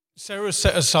Sarah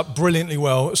set us up brilliantly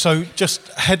well. So just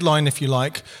headline, if you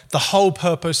like, the whole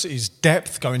purpose is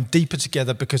depth, going deeper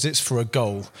together because it's for a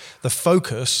goal. The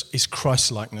focus is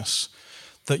Christ-likeness,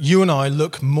 that you and I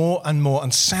look more and more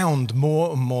and sound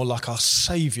more and more like our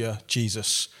Saviour,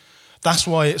 Jesus. That's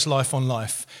why it's life on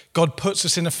life. God puts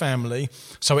us in a family,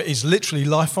 so it is literally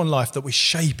life on life that we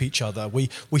shape each other, we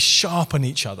sharpen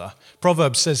each other.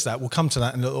 Proverbs says that, we'll come to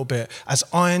that in a little bit. As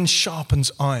iron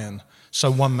sharpens iron, so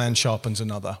one man sharpens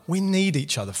another. We need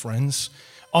each other, friends.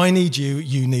 I need you,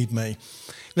 you need me.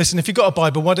 Listen, if you've got a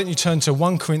Bible, why don't you turn to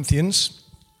 1 Corinthians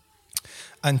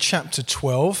and chapter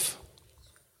 12.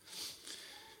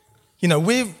 You know,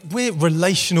 we're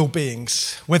relational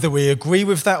beings. Whether we agree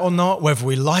with that or not, whether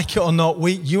we like it or not,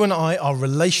 you and I are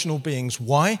relational beings.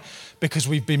 Why? Because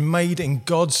we've been made in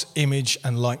God's image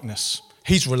and likeness.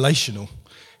 He's relational.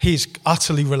 He's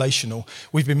utterly relational.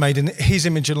 We've been made in his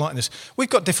image and likeness. We've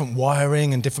got different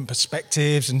wiring and different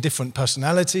perspectives and different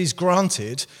personalities,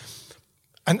 granted.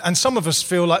 And some of us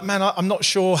feel like, man, I'm not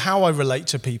sure how I relate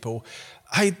to people.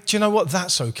 Hey, do you know what?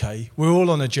 That's okay. We're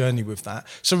all on a journey with that.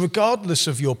 So regardless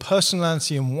of your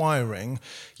personality and wiring,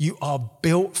 you are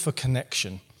built for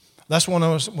connection. That's what I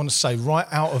want to say right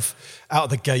out of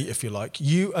the gate, if you like.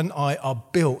 You and I are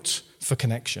built for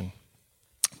connection.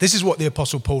 This is what the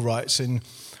Apostle Paul writes in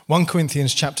 1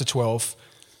 Corinthians chapter 12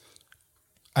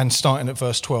 and starting at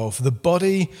verse 12. The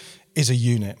body is a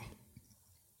unit.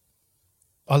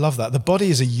 I love that. The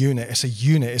body is a unit. It's a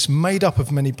unit. It's made up of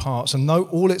many parts. And though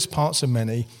all its parts are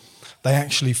many, they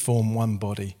actually form one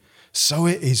body. So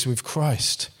it is with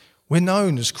Christ. We're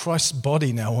known as Christ's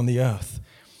body now on the earth.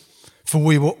 For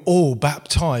we were all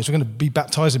baptized. We're going to be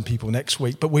baptizing people next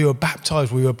week, but we were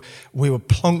baptized. We were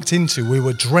plonked into, we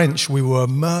were drenched, we were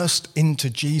immersed into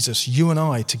Jesus, you and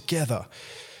I together.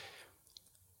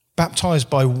 Baptized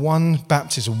by one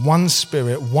baptism, one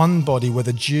spirit, one body,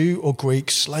 whether Jew or Greek,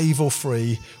 slave or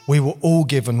free, we were all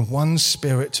given one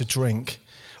spirit to drink.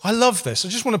 I love this. I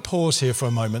just want to pause here for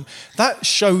a moment. That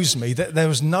shows me that there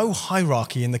is no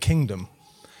hierarchy in the kingdom.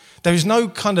 There is no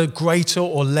kind of greater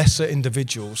or lesser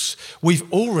individuals. We've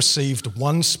all received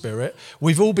one spirit.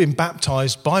 We've all been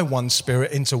baptized by one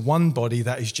spirit into one body,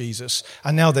 that is Jesus.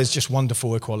 And now there's just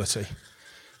wonderful equality.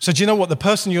 So do you know what? The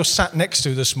person you're sat next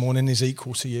to this morning is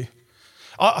equal to you.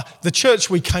 The church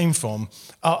we came from,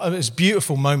 it was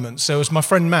beautiful moments. There was my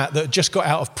friend Matt that had just got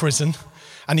out of prison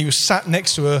and he was sat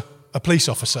next to a police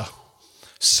officer.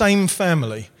 Same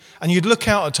family. And you'd look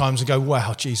out at times and go,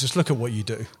 wow, Jesus, look at what you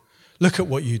do. Look at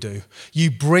what you do. You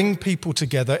bring people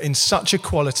together in such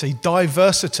equality,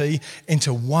 diversity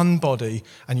into one body,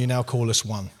 and you now call us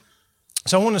one.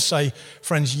 So I want to say,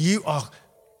 friends,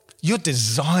 you're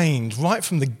designed right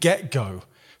from the get-go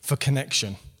for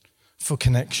connection,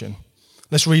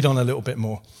 Let's read on a little bit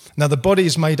more. Now, the body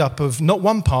is made up of not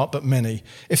one part, but many.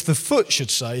 If the foot should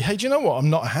say, hey, do you know what?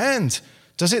 I'm not a hand.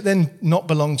 Does it then not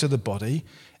belong to the body?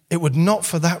 It would not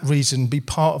for that reason be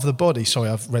part of the body. Sorry,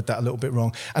 I've read that a little bit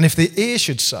wrong. And if the ear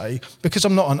should say, because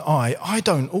I'm not an eye, I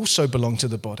don't also belong to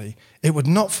the body, it would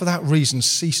not for that reason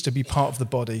cease to be part of the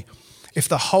body. If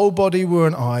the whole body were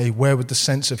an eye, where would the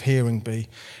sense of hearing be?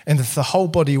 And if the whole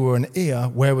body were an ear,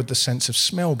 where would the sense of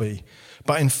smell be?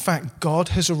 But in fact, God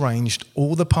has arranged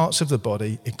all the parts of the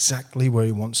body exactly where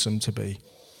he wants them to be.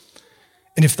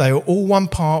 And if they are all one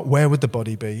part, where would the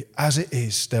body be? As it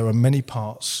is, there are many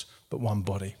parts, but one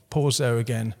body. Pause there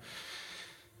again.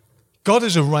 God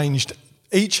has arranged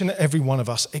each and every one of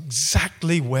us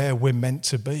exactly where we're meant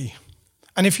to be.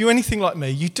 And if you're anything like me,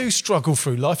 you do struggle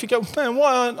through life. You go, man,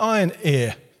 why aren't I an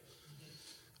ear?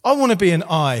 I want to be an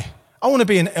eye. I want to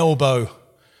be an elbow.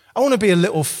 I want to be a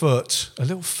little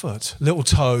little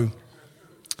toe.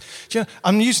 Do you know,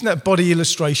 I'm using that body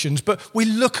illustrations, but we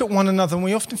look at one another and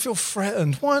we often feel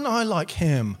threatened. Why aren't I like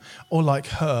him or like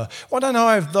her? Why don't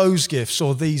I have those gifts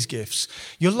or these gifts?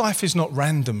 Your life is not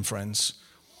random, friends.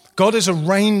 God has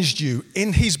arranged you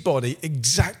in his body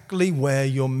exactly where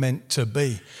you're meant to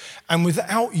be. And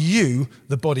without you,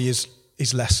 the body is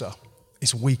lesser.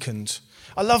 It's weakened.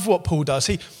 I love what Paul does.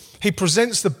 He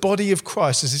presents the body of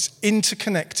Christ as it's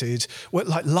interconnected,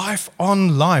 like life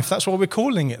on life. That's why we're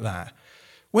calling it that.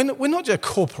 We're not just a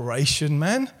corporation,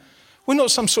 man. We're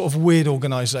not some sort of weird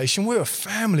organization. We're a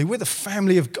family. We're the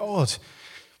family of God.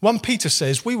 1 Peter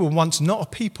says, we were once not a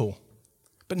people,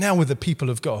 but now we're the people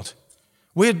of God.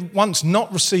 We had once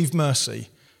not received mercy,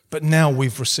 but now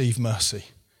we've received mercy.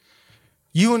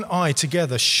 You and I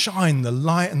together shine the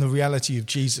light and the reality of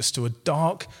Jesus to a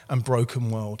dark and broken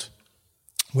world.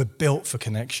 We're built for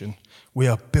connection. We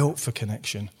are built for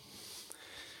connection.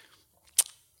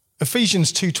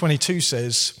 Ephesians 2:22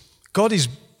 says, God is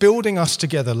building us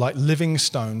together like living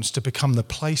stones to become the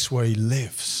place where he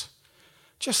lives.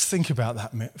 Just think about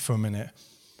that for a minute.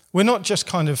 We're not just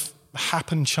kind of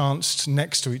happen chanced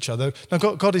next to each other. No,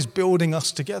 God is building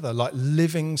us together like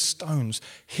living stones.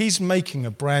 He's making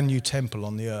a brand new temple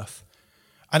on the earth.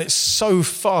 And it's so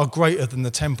far greater than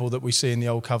the temple that we see in the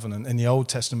Old Covenant, in the Old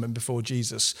Testament before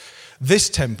Jesus. This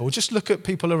temple, just look at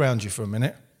people around you for a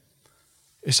minute.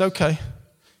 It's okay.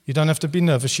 You don't have to be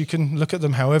nervous. You can look at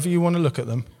them however you want to look at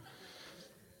them.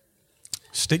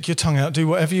 Stick your tongue out, do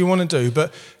whatever you want to do.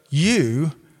 But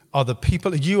you are the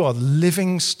people, you are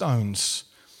living stones.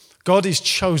 God has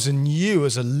chosen you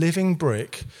as a living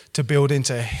brick to build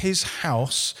into his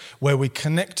house where we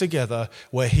connect together,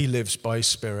 where he lives by his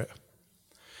Spirit.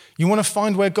 You want to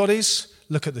find where God is?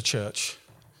 Look at the church.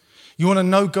 You want to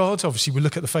know God? Obviously, we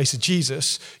look at the face of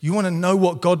Jesus. You want to know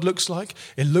what God looks like?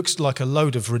 It looks like a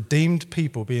load of redeemed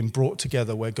people being brought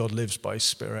together where God lives by his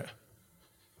Spirit.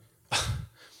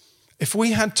 If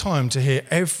we had time to hear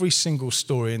every single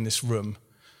story in this room,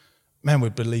 man,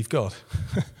 we'd believe God.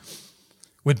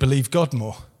 We'd believe God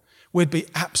more. We'd be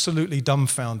absolutely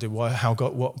dumbfounded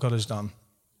what God has done.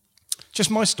 Just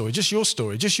my story, just your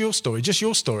story, just your story, just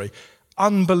your story.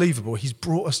 Unbelievable. He's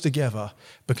brought us together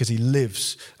because he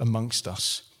lives amongst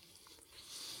us.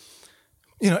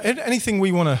 You know, anything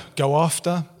we want to go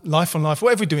after, life on life,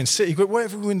 whatever we do in City Group,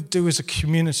 whatever we do as a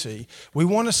community, we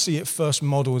want to see it first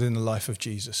modeled in the life of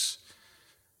Jesus.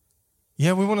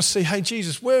 Yeah, we want to see, hey,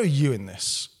 Jesus, where are you in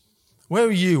this? Where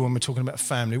are you when we're talking about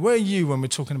family? Where are you when we're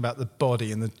talking about the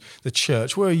body and the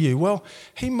church? Where are you? Well,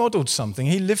 he modeled something.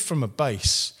 He lived from a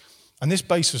base. And this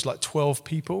base was like 12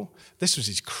 people. This was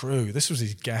his crew. This was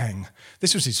his gang.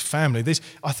 This was his family.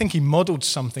 I think he modeled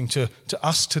something to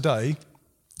us today.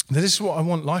 That this is what I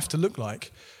want life to look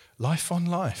like. Life on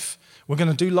life. We're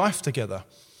going to do life together.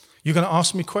 You're going to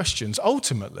ask me questions.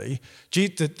 Ultimately,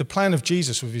 the plan of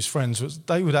Jesus with his friends was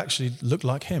they would actually look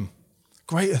like him.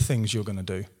 Greater things you're going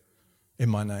to do in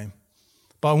my name.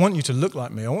 But I want you to look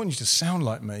like me. I want you to sound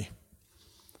like me.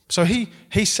 So he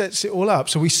sets it all up.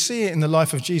 So we see it in the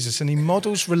life of Jesus, and he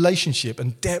models relationship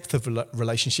and depth of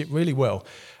relationship really well.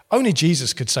 Only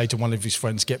Jesus could say to one of his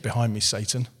friends, "Get behind me,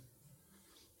 Satan."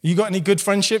 You got any good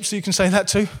friendships that you can say that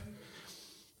to?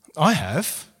 I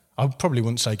have. I probably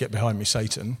wouldn't say, "Get behind me,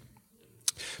 Satan."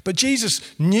 But Jesus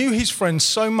knew his friends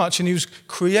so much, and he was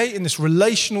creating this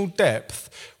relational depth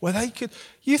where they could...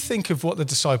 You think of what the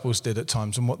disciples did at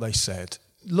times and what they said.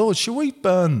 Lord, shall we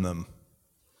burn them?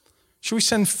 Should we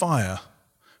send fire?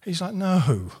 He's like,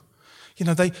 no. You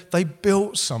know, they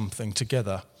built something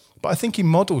together. But I think he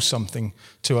models something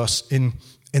to us in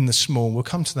the small. We'll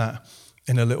come to that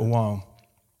in a little while.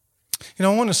 You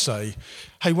know, I want to say,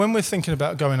 hey, when we're thinking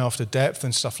about going after depth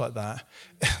and stuff like that,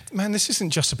 man, this isn't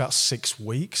just about 6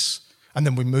 weeks and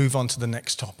then we move on to the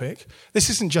next topic. This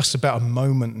isn't just about a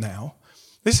moment now.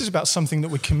 This is about something that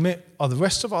we commit the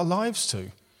rest of our lives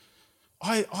to.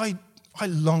 I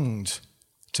longed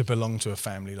to belong to a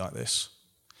family like this.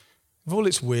 With all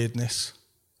its weirdness,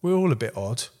 we're all a bit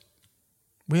odd.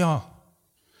 We are.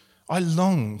 I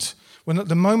longed, when at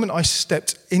the moment I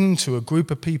stepped into a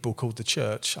group of people called the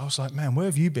church, I was like, man, where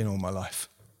have you been all my life?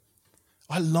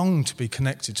 I long to be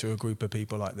connected to a group of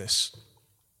people like this.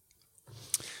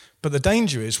 But the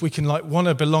danger is we can want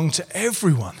to belong to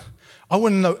everyone. I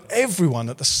want to know everyone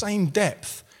at the same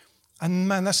depth. And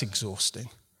man, that's exhausting.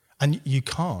 And you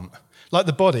can't. Like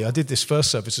the body, I did this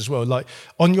first service as well. Like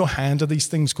on your hand are these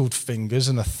things called fingers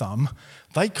and a thumb.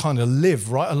 They kind of live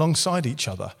right alongside each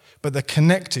other, but they're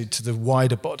connected to the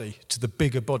wider body, to the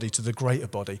bigger body, to the greater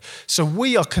body. So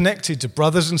we are connected to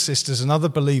brothers and sisters and other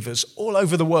believers all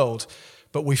over the world,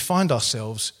 but we find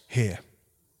ourselves here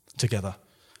together.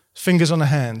 Fingers on a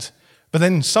hand. But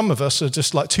then some of us are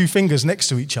just like 2 fingers next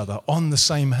to each other on the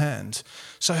same hand.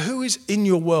 So who is in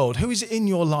your world? Who is in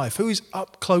your life? Who is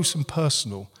up close and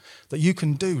personal that you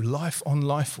can do life on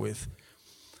life with?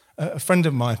 A friend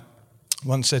of mine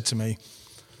once said to me,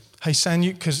 hey, San,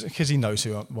 because he knows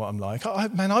what I'm like,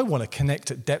 I want to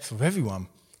connect at depth with everyone.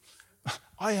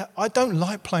 I don't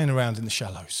like playing around in the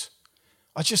shallows.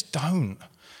 I just don't.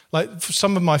 Like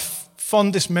some of my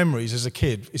fondest memories as a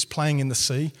kid is playing in the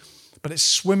sea, but it's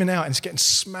swimming out and it's getting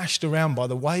smashed around by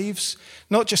the waves,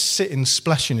 not just sitting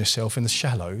splashing yourself in the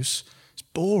shallows. It's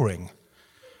boring.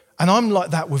 And I'm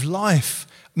like that with life.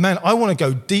 Man, I want to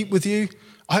go deep with you.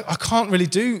 I can't really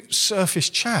do surface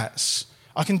chats.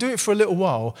 I can do it for a little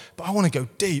while, but I want to go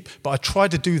deep. But I try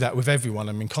to do that with everyone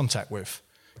I'm in contact with.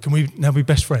 Can we now be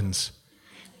best friends?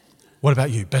 What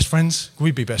about you? Best friends? Can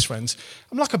we be best friends?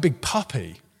 I'm like a big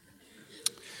puppy.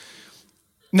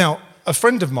 Now, a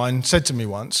friend of mine said to me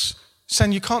once,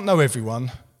 San, you can't know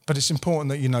everyone, but it's important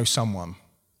that you know someone.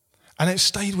 And it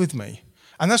stayed with me.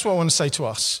 And that's what I want to say to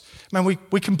us. Man,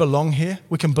 we can belong here.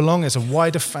 We can belong as a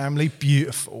wider family,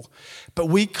 beautiful. But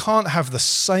we can't have the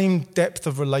same depth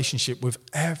of relationship with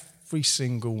every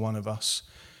single one of us.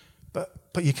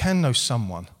 But you can know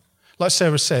someone. Like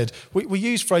Sarah said, we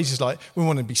use phrases like we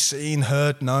want to be seen,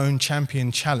 heard, known,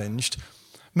 championed, challenged.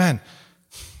 Man,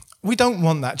 we don't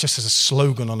want that just as a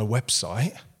slogan on a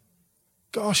website.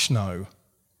 Gosh, no.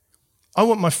 I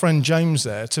want my friend James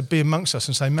there to be amongst us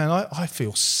and say, man, I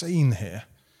feel seen here.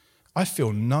 I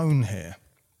feel known here.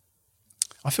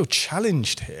 I feel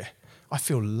challenged here. I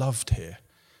feel loved here.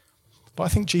 But I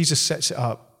think Jesus sets it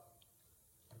up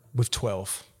with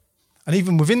 12. And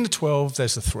even within the 12,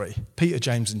 there's the 3, Peter,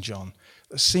 James, and John,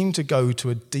 that seem to go to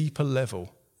a deeper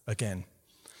level again.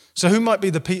 So who might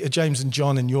be the Peter, James, and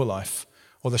John in your life?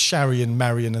 Or the Sharian,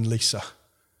 Marion, and Lisa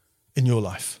in your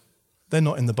life? They're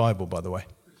not in the Bible, by the way.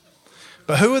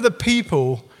 But who are the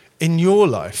people in your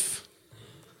life?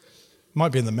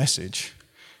 Might be in the message.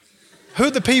 Who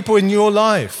are the people in your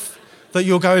life that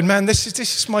you're going, man, this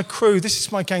is my crew, this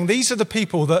is my gang. These are the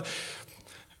people that...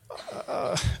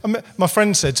 my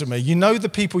friend said to me, you know the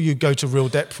people you go to real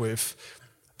depth with?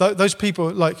 Those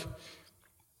people, like,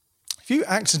 if you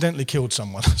accidentally killed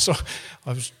someone, so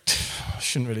I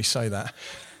shouldn't really say that,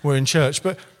 we're in church,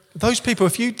 but those people,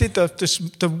 if you did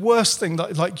the worst thing,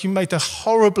 like you made the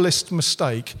horriblest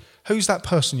mistake, who's that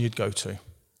person you'd go to?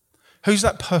 Who's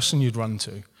that person you'd run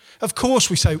to? Of course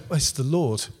we say, well, it's the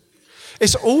Lord.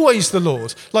 It's always the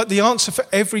Lord. Like the answer for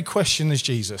every question is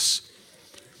Jesus.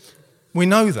 We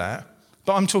know that,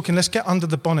 but I'm talking, let's get under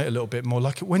the bonnet a little bit more.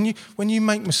 Like when you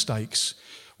make mistakes,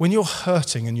 when you're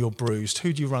hurting and you're bruised,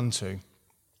 who do you run to?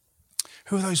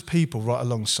 Who are those people right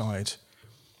alongside?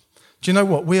 Do you know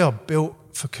what? We are built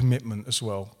for commitment as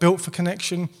well. Built for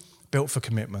connection, built for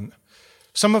commitment.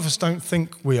 Some of us don't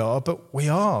think we are, but we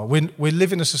are. We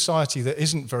live in a society that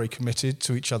isn't very committed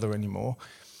to each other anymore.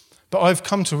 But I've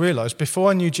come to realise, before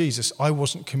I knew Jesus, I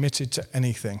wasn't committed to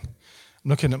anything. I'm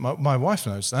looking at my wife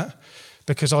knows that,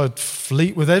 because I'd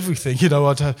fleet with everything. You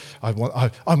know,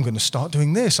 I'm going to start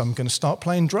doing this. I'm going to start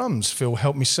playing drums. Phil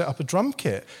helped me set up a drum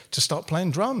kit to start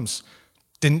playing drums.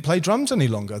 Didn't play drums any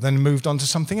longer, then moved on to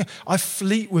something else. I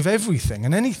fleet with everything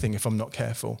and anything if I'm not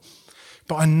careful.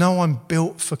 But I know I'm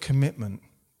built for commitment.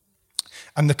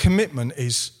 And the commitment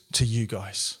is to you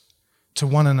guys, to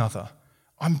one another.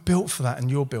 I'm built for that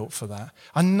and you're built for that.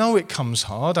 I know it comes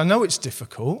hard. I know it's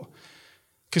difficult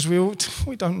because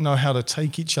we don't know how to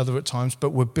take each other at times,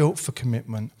 but we're built for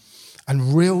commitment.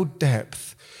 And real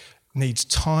depth needs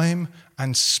time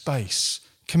and space.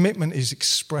 Commitment is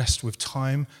expressed with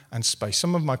time and space.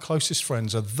 Some of my closest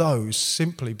friends are those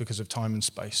simply because of time and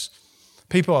space.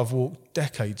 People I've walked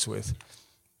decades with.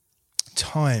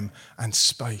 Time and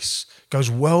space goes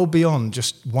well beyond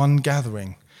just one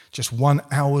gathering, just 1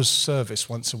 hour's service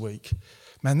once a week.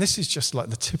 Man, this is just like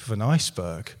the tip of an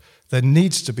iceberg. There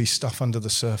needs to be stuff under the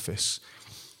surface.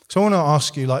 So I want to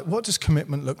ask you, like, what does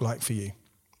commitment look like for you?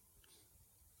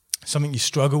 Something you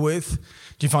struggle with?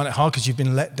 Do you find it hard because you've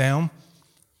been let down?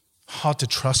 Hard to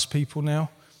trust people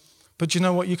now? But do you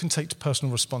know what? You can take personal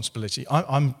responsibility.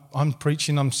 I'm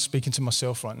preaching, I'm speaking to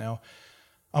myself right now.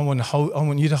 I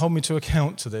want you to hold me to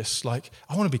account to this. Like,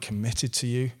 I want to be committed to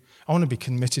you. I want to be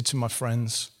committed to my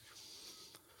friends.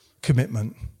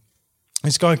 Commitment.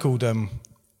 This guy called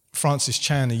Francis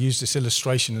Chan, he used this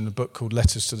illustration in a book called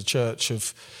Letters to the Church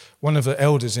of one of the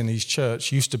elders in his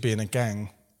church used to be in a gang.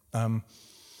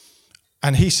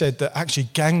 And he said that actually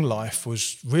gang life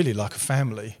was really like a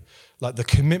family. Like the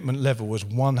commitment level was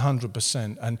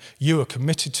 100%. And you were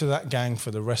committed to that gang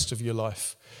for the rest of your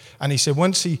life. And he said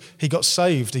once he got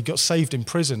saved in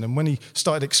prison. And when he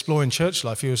started exploring church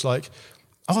life, he was like,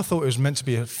 oh, I thought it was meant to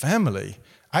be a family.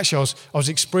 Actually, I was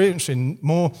experiencing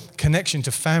more connection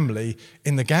to family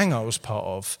in the gang I was part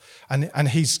of. And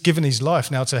he's given his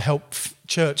life now to help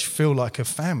church feel like a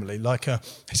family,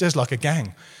 he says like a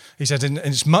gang. He said, and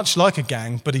it's much like a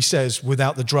gang, but he says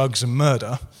without the drugs and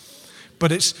murder.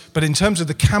 But in terms of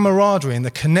the camaraderie and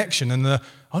the connection and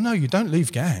oh no, you don't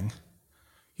leave gang.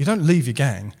 You don't leave your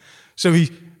gang. So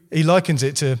he likens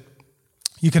it to,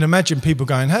 you can imagine people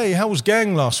going, hey, how was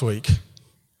gang last week?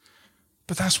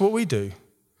 But that's what we do.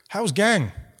 How was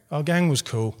gang? Our gang was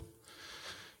cool.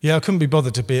 Yeah, I couldn't be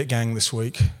bothered to be at gang this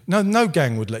week. No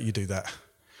gang would let you do that.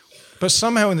 But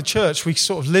somehow in the church, we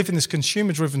sort of live in this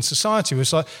consumer-driven society where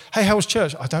it's like, hey, how was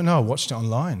church? I don't know, I watched it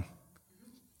online.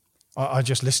 I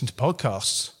just listened to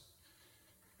podcasts.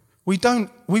 We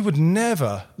would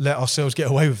never let ourselves get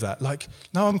away with that. Like,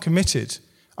 no, I'm committed.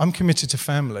 I'm committed to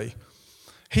family.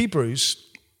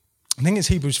 Hebrews I think it's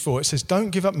Hebrews 4. It says, don't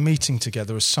give up meeting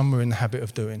together as some are in the habit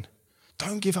of doing.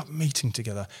 Don't give up meeting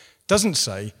together. It doesn't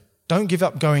say, don't give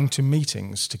up going to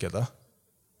meetings together.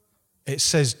 It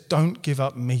says, don't give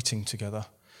up meeting together.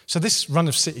 So this run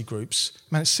of city groups,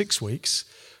 man, it's 6 weeks.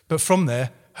 But from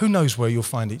there, who knows where you'll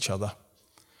find each other.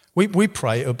 We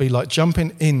pray it'll be like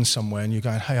jumping in somewhere and you're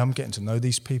going, hey, I'm getting to know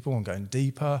these people, I'm going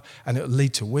deeper, and it'll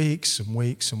lead to weeks and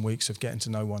weeks and weeks of getting to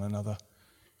know one another.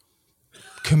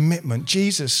 Commitment.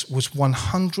 Jesus was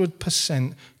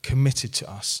 100% committed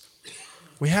to us.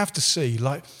 We have to see,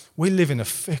 like, we live in a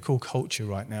fickle culture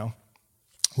right now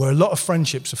where a lot of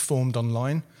friendships are formed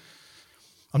online.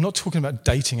 I'm not talking about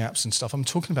dating apps and stuff. I'm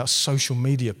talking about social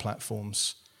media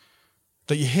platforms.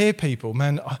 That you hear people,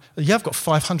 man, you have got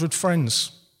 500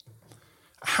 friends.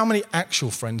 How many actual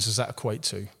friends does that equate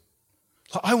to?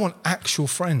 Like, I want actual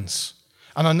friends.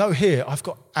 And I know here I've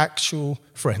got actual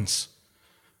friends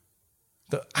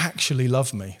that actually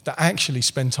love me, that actually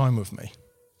spend time with me.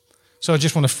 So I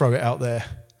just want to throw it out there.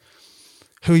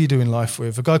 Who are you doing life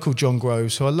with? A guy called John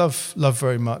Groves, who I love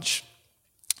very much,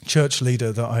 church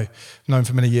leader that I've known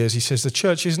for many years. He says, the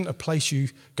church isn't a place you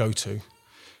go to.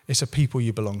 It's a people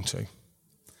you belong to.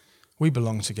 We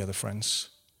belong together, friends.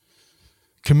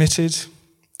 Committed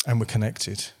and we're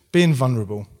connected. Being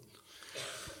vulnerable.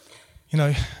 You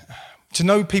know, to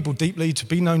know people deeply, to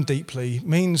be known deeply,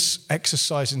 means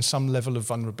exercising some level of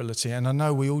vulnerability. And I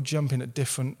know we all jump in at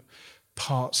different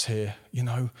parts here. You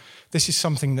know, this is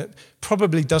something that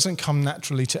probably doesn't come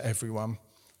naturally to everyone.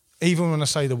 Even when I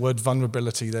say the word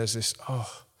vulnerability, there's this,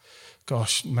 oh,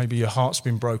 gosh, maybe your heart's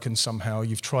been broken somehow.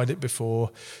 You've tried it before.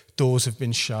 Doors have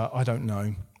been shut. I don't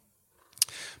know.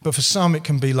 But for some, it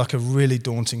can be like a really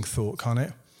daunting thought, can't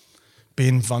it?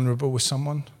 Being vulnerable with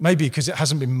someone. Maybe because it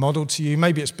hasn't been modeled to you.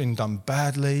 Maybe it's been done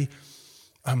badly.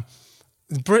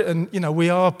 Britain, you know, we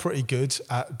are pretty good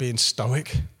at being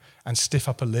stoic and stiff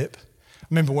upper lip. I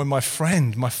remember when my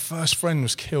first friend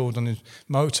was killed on his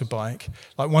motorbike,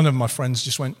 like one of my friends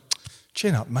just went,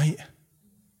 chin up, mate.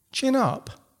 Chin up.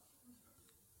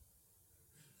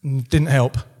 And didn't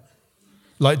help.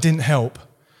 Didn't help.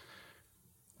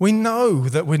 We know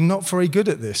that we're not very good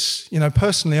at this. You know,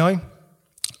 personally,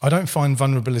 I don't find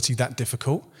vulnerability that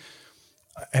difficult.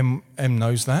 Em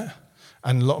knows that.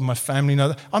 And a lot of my family know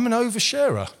that. I'm an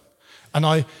oversharer.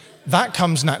 And that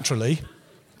comes naturally.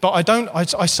 But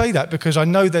I say that because I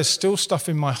know there's still stuff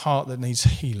in my heart that needs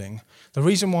healing. The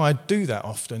reason why I do that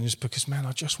often is because, man,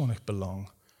 I just want to belong.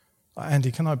 Like,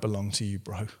 Andy, can I belong to you,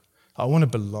 bro? I want to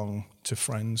belong to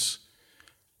friends.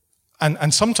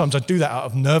 And sometimes I do that out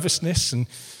of nervousness and,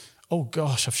 oh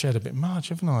gosh, I've shared a bit much,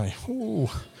 haven't I? Ooh.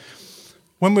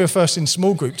 When we were first in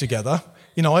small group together,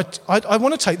 you know, I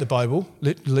want to take the Bible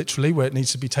literally where it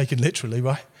needs to be taken literally,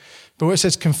 right? But where it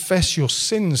says confess your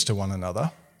sins to one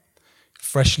another,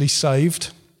 freshly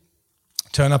saved,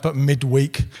 turn up at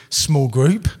midweek small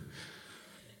group,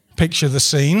 picture the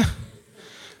scene.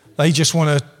 They just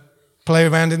want to play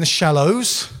around in the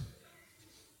shallows.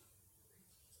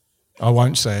 I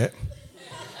won't say it.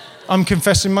 I'm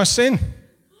confessing my sin.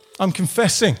 I'm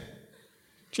confessing.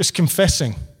 Just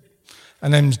confessing.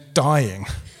 And then dying.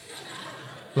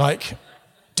 Like,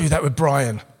 do that with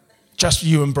Brian. Just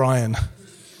you and Brian.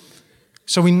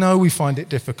 So we know we find it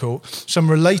difficult.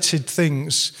 Some related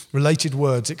things, related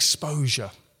words,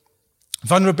 exposure.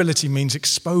 Vulnerability means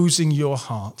exposing your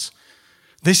heart.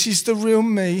 This is the real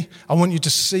me. I want you to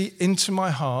see into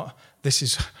my heart. This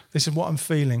is what I'm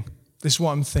feeling. This is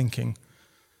what I'm thinking.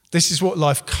 This is what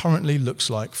life currently looks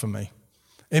like for me.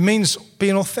 It means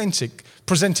being authentic,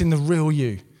 presenting the real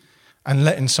you, and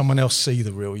letting someone else see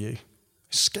the real you.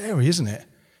 It's scary, isn't it?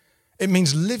 It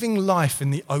means living life in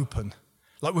the open,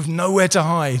 like with nowhere to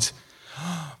hide.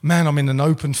 Man, I'm in an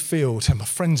open field and my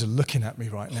friends are looking at me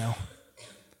right now.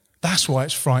 That's why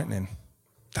it's frightening.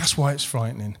 That's why it's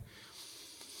frightening.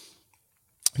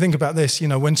 Think about this, you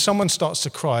know, when someone starts to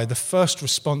cry, the first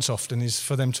response often is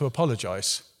for them to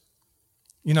apologize.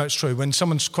 You know, it's true. When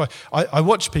someone's crying, I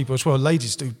watch people as well,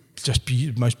 ladies do just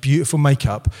most beautiful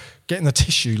makeup, getting the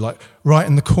tissue like right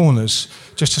in the corners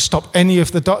just to stop any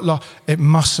of the it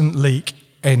mustn't leak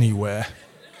anywhere.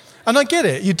 And I get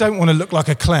it. You don't want to look like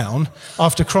a clown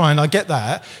after crying. I get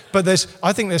that. But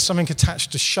I think there's something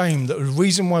attached to shame that the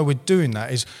reason why we're doing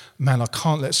that is, man, I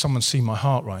can't let someone see my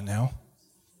heart right now.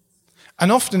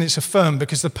 And often it's affirmed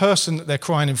because the person that they're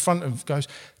crying in front of goes,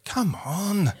 come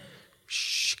on.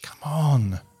 Shh, come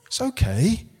on. It's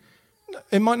okay.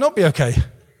 It might not be okay.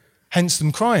 Hence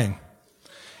them crying.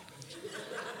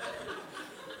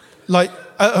 Like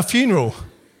at a funeral.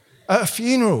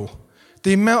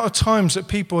 The amount of times that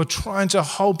people are trying to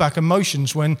hold back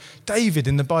emotions when David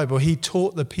in the Bible, he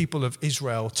taught the people of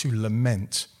Israel to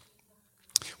lament.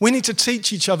 We need to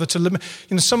teach each other to lament.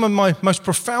 Some of my most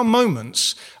profound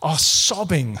moments are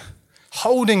sobbing,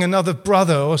 holding another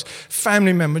brother or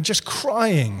family member, just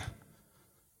crying.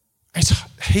 It's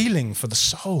healing for the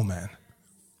soul, man.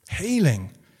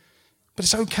 Healing. But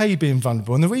it's okay being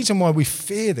vulnerable. And the reason why we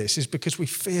fear this is because we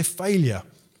fear failure.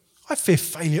 I fear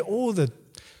failure all the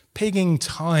pigging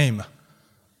time.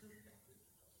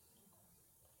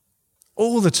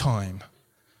 All the time.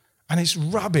 And it's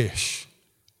rubbish.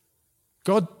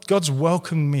 God's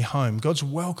welcomed me home. God's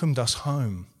welcomed us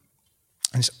home.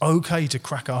 And it's okay to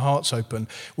crack our hearts open.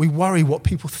 We worry what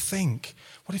people think.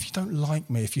 What if you don't like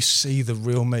me, if you see the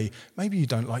real me? Maybe you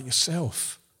don't like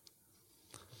yourself.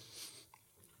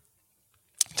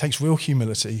 It takes real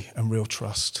humility and real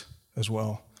trust as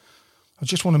well. I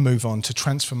just want to move on to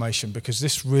transformation because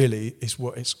this really is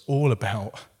what it's all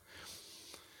about.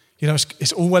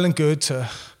 It's all well and good to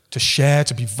share,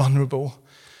 to be vulnerable.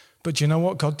 But do you know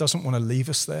what? God doesn't want to leave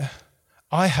us there.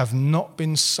 I have not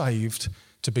been saved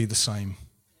to be the same.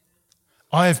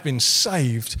 I have been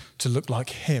saved to look like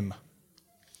him,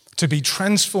 to be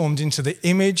transformed into the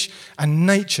image and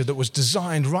nature that was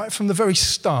designed right from the very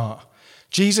start.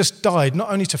 Jesus died not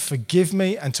only to forgive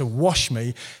me and to wash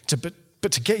me,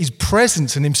 but to get his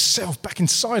presence and himself back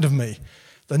inside of me,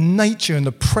 the nature and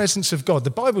the presence of God. The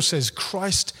Bible says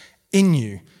Christ in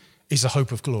you is the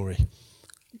hope of glory.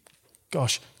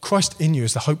 Gosh, Christ in you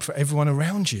is the hope for everyone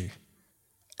around you.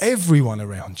 Everyone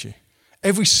around you.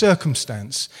 Every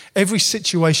circumstance, every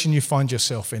situation you find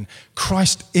yourself in,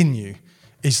 Christ in you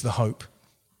is the hope.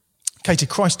 Katie,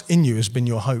 Christ in you has been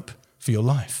your hope for your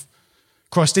life.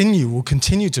 Christ in you will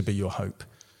continue to be your hope.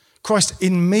 Christ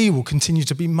in me will continue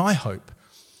to be my hope.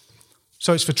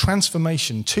 So it's for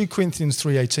transformation. 2 Corinthians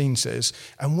 3:18 says,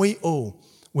 and we all,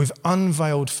 with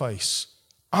unveiled face,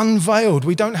 unveiled.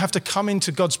 We don't have to come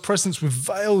into God's presence with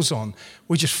veils on.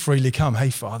 We just freely come. Hey,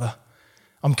 Father,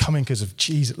 I'm coming because of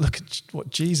Jesus. Look at what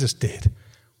Jesus did.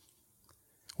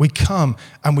 We come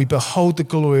and we behold the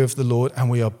glory of the Lord and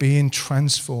we are being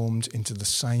transformed into the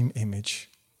same image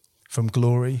from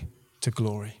glory to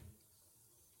glory.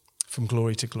 From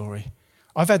glory to glory.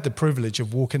 I've had the privilege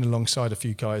of walking alongside a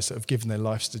few guys that have given their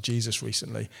lives to Jesus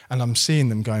recently, and I'm seeing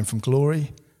them going from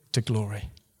glory to glory.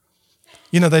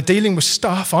 They're dealing with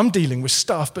stuff, I'm dealing with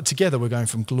stuff, but together we're going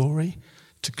from glory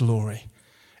to glory.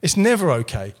 It's never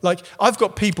okay. I've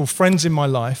got people, friends in my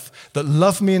life that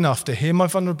love me enough to hear my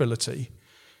vulnerability,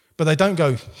 but they don't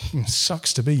go,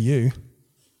 sucks to be you.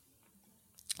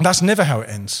 That's never how it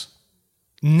ends.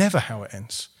 Never how it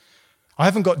ends. I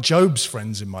haven't got Job's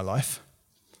friends in my life.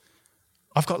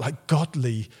 I've got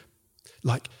godly,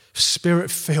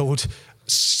 spirit-filled,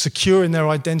 secure in their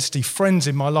identity friends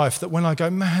in my life that when I go,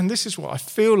 man, this is what I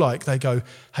feel like, they go,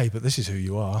 hey, but this is who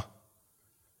you are.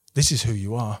 This is who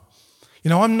you are.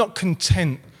 I'm not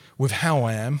content with how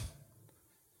I am.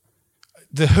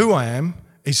 The who I am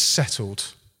is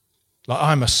settled.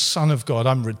 I'm a son of God.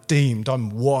 I'm redeemed.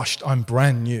 I'm washed. I'm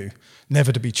brand new.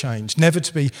 Never to be changed. Never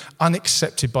to be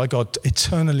unaccepted by God.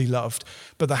 Eternally loved.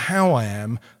 But the how I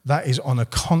am, that is on a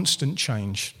constant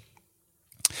change.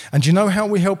 And do you know how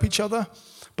we help each other?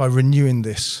 By renewing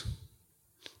this.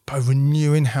 By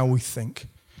renewing how we think.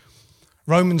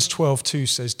 Romans 12:2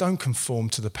 says, don't conform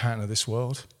to the pattern of this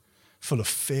world, full of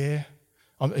fear.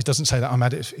 It doesn't say that I'm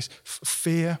at it. It's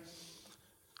fear,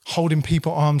 holding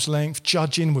people arm's length,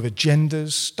 judging with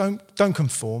agendas. Don't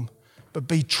conform, but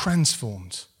be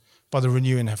transformed by the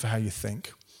renewing of how you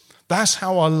think. That's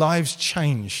how our lives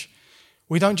change.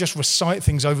 We don't just recite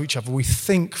things over each other. We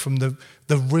think from the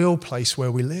real place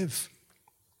where we live.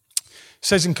 It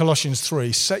says in Colossians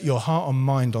 3, set your heart and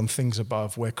mind on things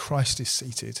above where Christ is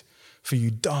seated. For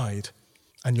you died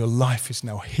and your life is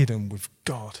now hidden with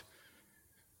God.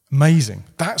 Amazing.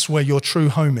 That's where your true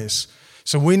home is.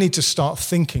 So we need to start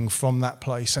thinking from that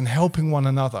place and helping one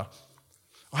another.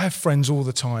 I have friends all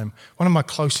the time. One of my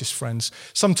closest friends,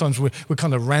 sometimes we're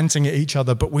kind of ranting at each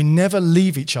other, but we never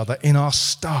leave each other in our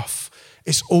stuff.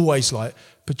 It's always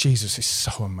but Jesus is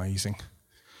so amazing.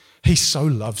 He so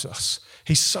loves us.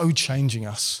 He's so changing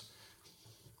us.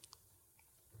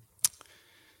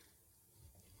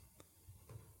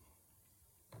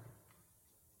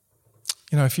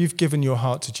 If you've given your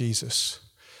heart to Jesus,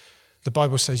 the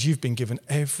Bible says you've been given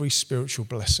every spiritual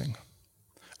blessing.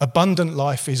 Abundant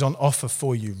life is on offer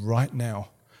for you right now.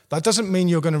 That doesn't mean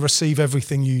you're going to receive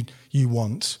everything you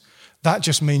want. That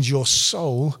just means your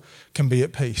soul can be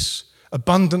at peace.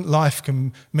 Abundant life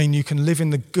can mean you can live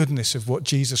in the goodness of what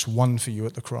Jesus won for you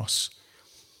at the cross.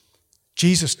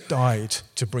 Jesus died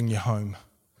to bring you home,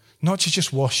 not to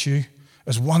just wash you,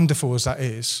 as wonderful as that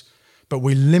is, but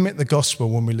we limit the gospel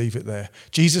when we leave it there.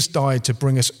 Jesus died to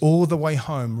bring us all the way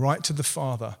home, right to the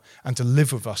Father, and to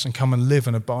live with us and come and live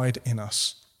and abide in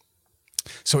us.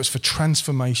 So it's for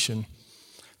transformation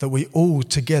that we all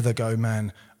together go,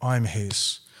 man, I'm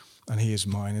his and he is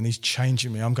mine and he's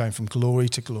changing me. I'm going from glory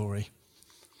to glory.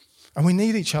 And we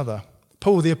need each other.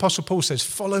 Paul, the Apostle Paul says,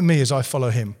 follow me as I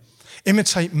follow him.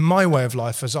 Imitate my way of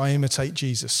life as I imitate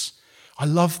Jesus. I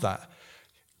love that.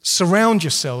 Surround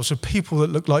yourselves with people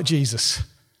that look like Jesus.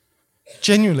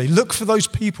 Genuinely, look for those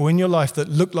people in your life that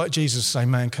look like Jesus. Say,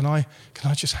 man, can I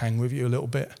just hang with you a little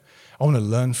bit? I want to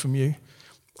learn from you.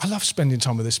 I love spending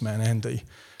time with this man, Andy.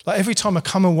 Like every time I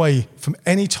come away from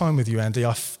any time with you, Andy,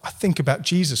 I think about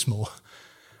Jesus more.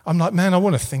 I'm like, man, I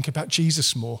want to think about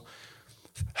Jesus more.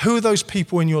 Who are those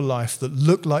people in your life that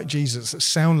look like Jesus, that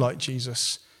sound like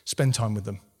Jesus? Spend time with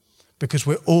them, because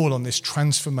we're all on this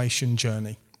transformation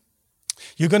journey.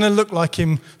 You're going to look like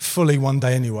him fully one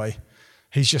day anyway.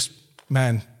 He's just,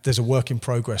 man, there's a work in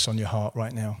progress on your heart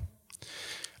right now.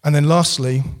 And then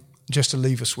lastly, just to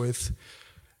leave us with,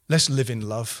 let's live in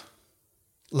love.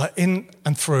 Like in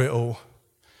and through it all,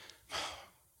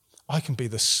 I can be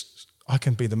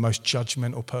the most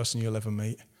judgmental person you'll ever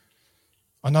meet.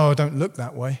 I know I don't look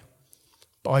that way,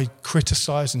 but I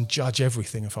criticize and judge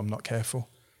everything if I'm not careful.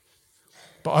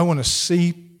 But I want to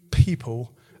see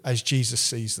people as Jesus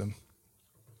sees them.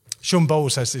 Sean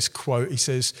Bowles has this quote. He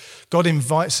says, God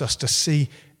invites us to see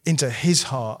into his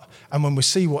heart, and when we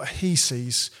see what he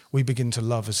sees, we begin to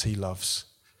love as he loves.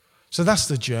 So that's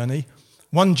the journey.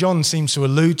 1 John seems to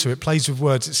allude to it, plays with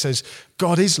words. It says,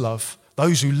 God is love.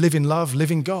 Those who live in love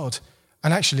live in God.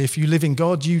 And actually, if you live in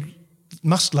God, you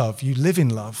must love. You live in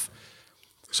love.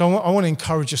 So I want to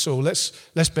encourage us all. Let's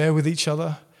bear with each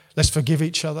other. Let's forgive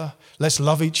each other. Let's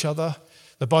love each other.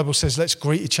 The Bible says, let's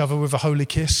greet each other with a holy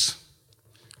kiss.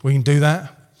 We can do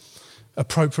that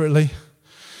appropriately.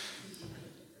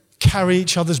 Carry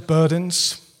each other's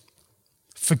burdens.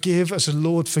 Forgive as the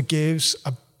Lord forgives.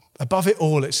 Above it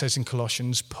all, it says in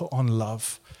Colossians, put on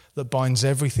love that binds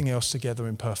everything else together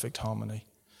in perfect harmony.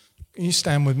 Can you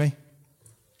stand with me?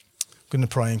 I'm going to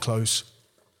pray and close.